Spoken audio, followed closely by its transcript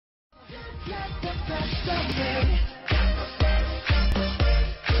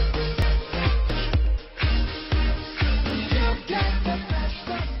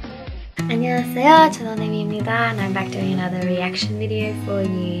안녕하세요, 전원님입니다, and I'm back doing another reaction video for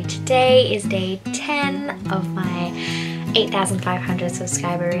you. Today is day 10 of my 8,500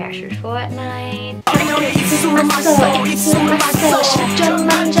 subscriber reaction Fortnight.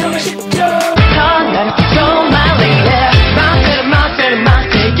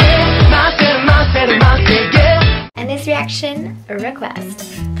 And this reaction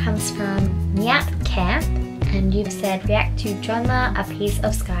request comes from Kpop, and you've said react to Jona, A Piece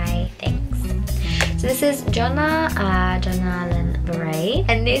of Sky, thanks. So this is Jona,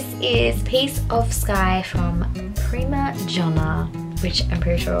 and this is Piece of Sky from Prima Jona, which I'm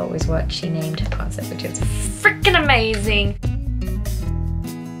pretty sure was what she named her concert, which is freaking amazing.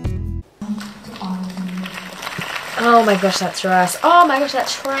 Oh my gosh, that dress. Oh my gosh, that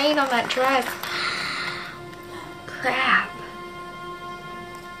train on that dress. Crap.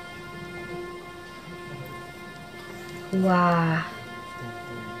 Wow.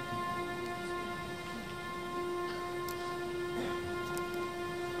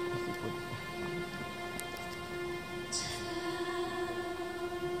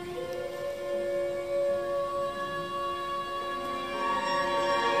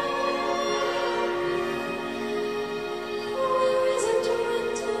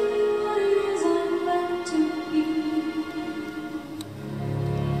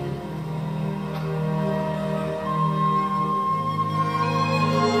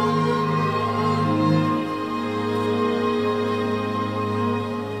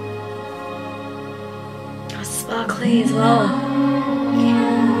 Sparkly as well.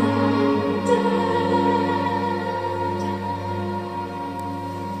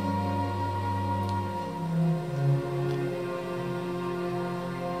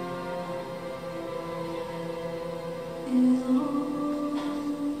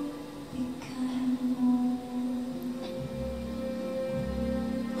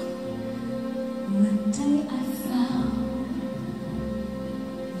 One day I found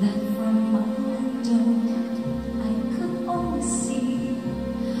that from my window I could only see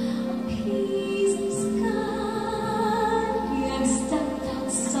a piece of sky. I stepped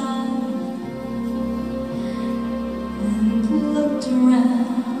outside and looked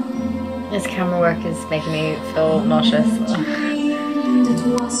around. This camera work is making me feel nauseous. It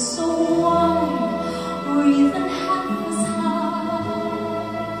was so warm, or even half as high.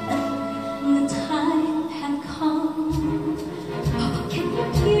 And the time had come. Papa, can you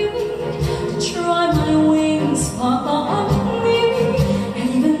hear me? To try my wings, Papa, on me. And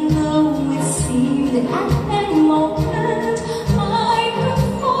even though it seemed that at any moment I could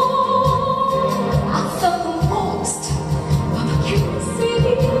fall, I felt the most. Papa, can you see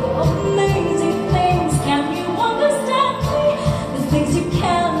amazing things? Can you understand me? The things you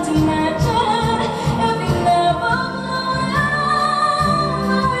can't imagine. If you never know,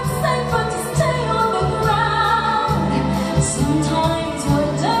 it's safer to stay on the ground. Sometimes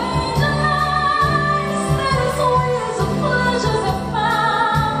we're dangerous. There's always a pleasures are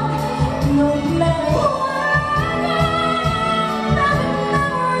found. No matter what,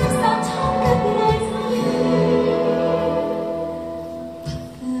 memories that talk at night.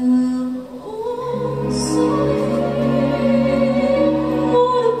 So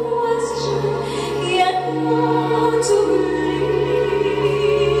more to question, yet more to believe.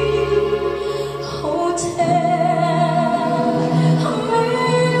 Hotel,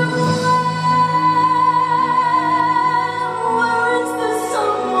 where is there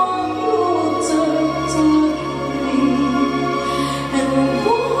someone who will turn to look at me and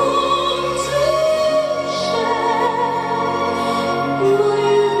want to share my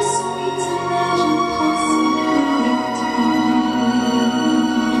sweet imagined possibility?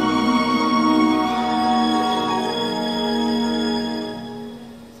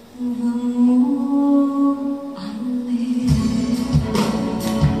 The more I live,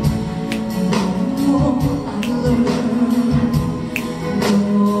 the more I learn. The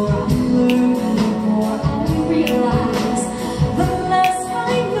more I learn, the more I realize. The less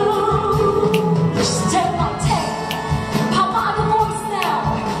I know. Each step I take, Papa, I'm a voice now.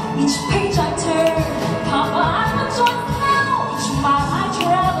 Each page I turn, Papa, I'm a choice now. Each mile I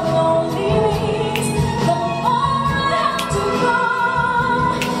travel only means the more I have to go.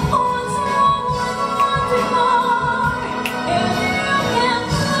 What's wrong with wanting more? If you can't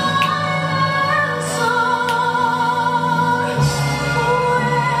fly so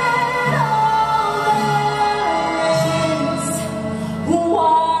when all there is,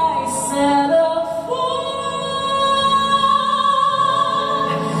 why settle for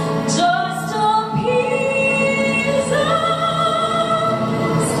just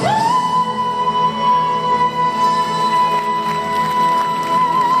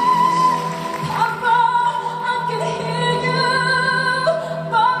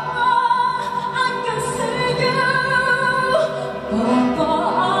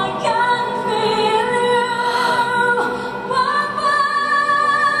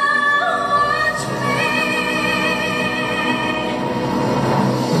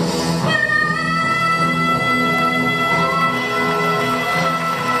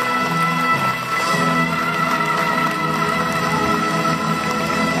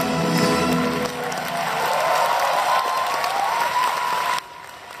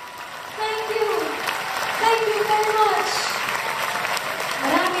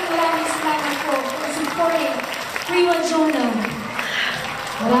Prima Jona.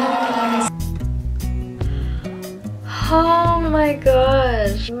 Oh my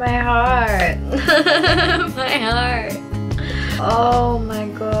gosh, my heart. My heart. Oh my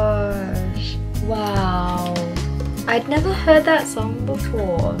gosh. Wow. I'd never heard that song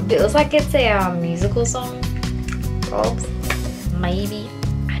before. It feels like it's a musical song. Probs. Maybe.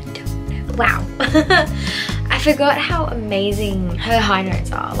 I don't know. Wow. I forgot how amazing her high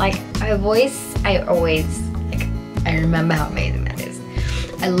notes are. Like her voice, I remember how amazing that is.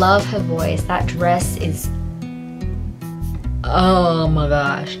 I love her voice. That dress is, oh my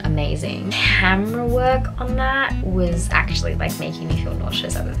gosh, amazing. Camera work on that was actually like making me feel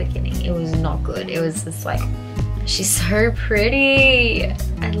nauseous at the beginning. It was not good. It was just like, she's so pretty.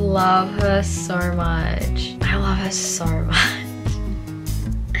 I love her so much. I love her so much.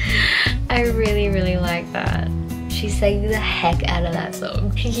 I really, really like that. She sang the heck out of that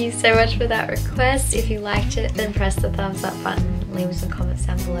song. Thank you so much for that request. If you liked it, then press the thumbs up button. Leave some comments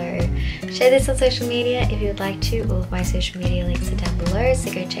down below. Share this on social media if you would like to. All of my social media links are down below,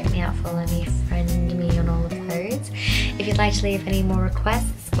 so go check me out, follow me, friend me on all of those. If you'd like to leave any more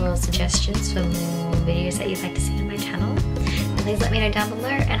requests or suggestions for more videos that you'd like to see on my channel, then please let me know down below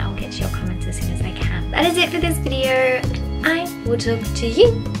and I'll get to your comments as soon as I can. That is it for this video. I will talk to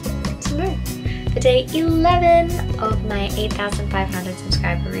you tomorrow for day 11 of my 8,500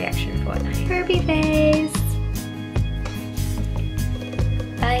 subscriber reaction fortnight. Happy day!